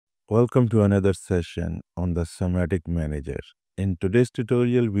Welcome to another session on the Semantic Manager. In today's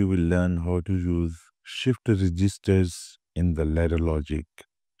tutorial, we will learn how to use shift registers in the ladder logic.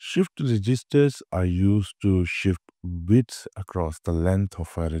 Shift registers are used to shift bits across the length of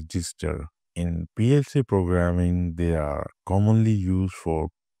a register. In PLC programming, they are commonly used for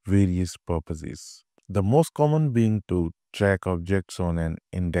various purposes. The most common being to track objects on an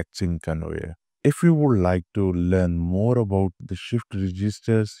indexing conveyor. If you would like to learn more about the shift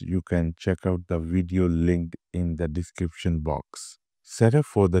registers, you can check out the video linked in the description box. Setup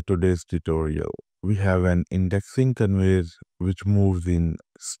for the today's tutorial. We have an indexing conveyor which moves in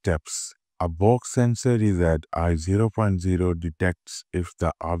steps. A box sensor is at I0.0 detects if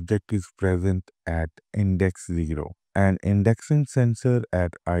the object is present at index 0. An indexing sensor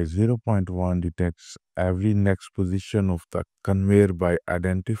at I0.1 detects every next position of the conveyor by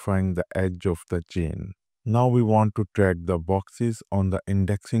identifying the edge of the chain. Now we want to track the boxes on the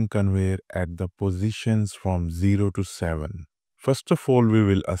indexing conveyor at the positions from 0 to 7. First of all, we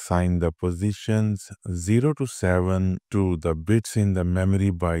will assign the positions 0 to 7 to the bits in the memory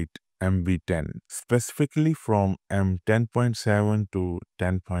byte MB10, specifically from M10.7 to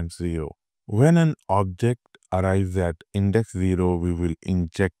 10.0. When an object arrives at index 0, we will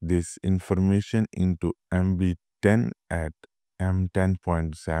inject this information into MB10 at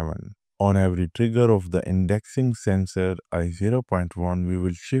M10.7. On every trigger of the indexing sensor I0.1, we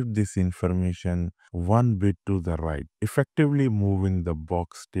will shift this information one bit to the right, effectively moving the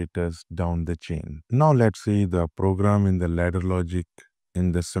box status down the chain. Now let's see the program in the ladder logic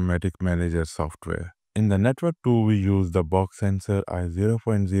in the Semantic Manager software. In the network 2, we use the box sensor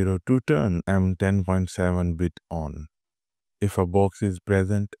I0.0 to turn M10.7 bit on. If a box is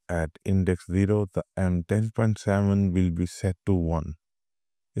present at index 0, the M10.7 will be set to 1.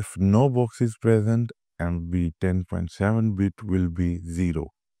 If no box is present, MB10.7 bit will be 0.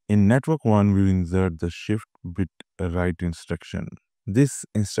 In network 1, we insert the shift bit right instruction. This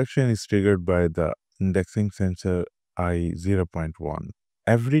instruction is triggered by the indexing sensor I0.1.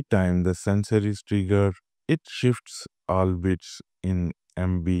 Every time the sensor is triggered, it shifts all bits in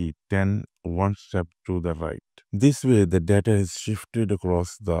MB10 one step to the right. This way, the data is shifted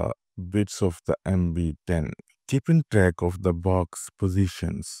across the bits of the MB10, keeping track of the box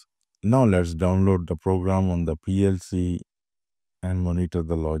positions. Now let's download the program on the PLC and monitor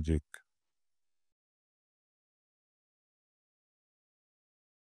the logic.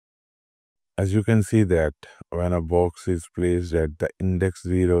 As you can see that when a box is placed at the index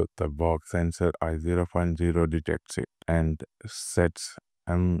 0, the box sensor I0.0 detects it and sets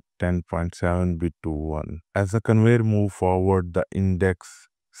M10.7 bit to 1. As the conveyor moves forward, the index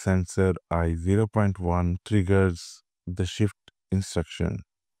sensor I0.1 triggers the shift instruction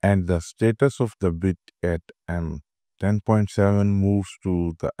and the status of the bit at M10.7 moves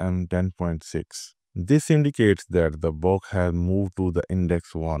to the M10.6. This indicates that the box has moved to the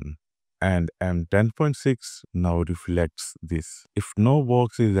index 1. And M10.6 now reflects this. If no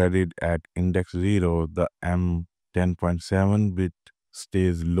box is added at index 0, the M10.7 bit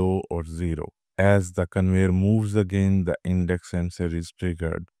stays low or 0. As the conveyor moves again, the index sensor is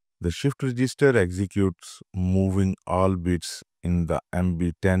triggered. The shift register executes, moving all bits in the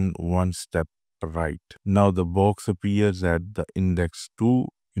MB10 one step right. Now the box appears at the index 2,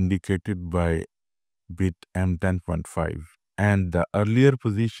 indicated by bit M10.5. And the earlier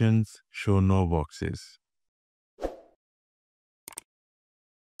positions show no boxes.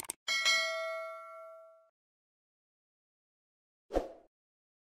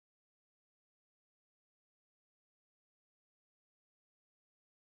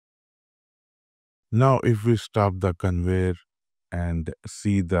 Now if we stop the conveyor and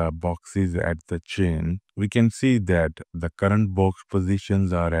see the boxes at the chain, we can see that the current box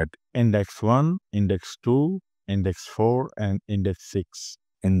positions are at index 1, index 2, index 4, and index 6.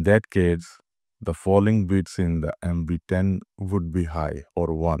 In that case, the falling bits in the MB10 would be high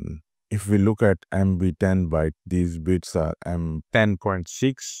or 1. If we look at MB10 byte, these bits are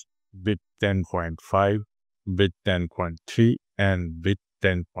M10.6, bit 10.5, bit 10.3, and bit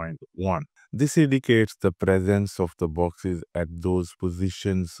 10.1. This indicates the presence of the boxes at those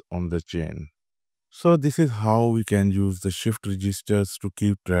positions on the chain. So this is how we can use the shift registers to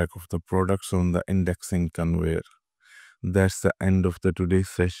keep track of the products on the indexing conveyor. That's the end of the today's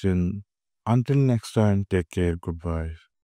session. Until next time, take care. Goodbye.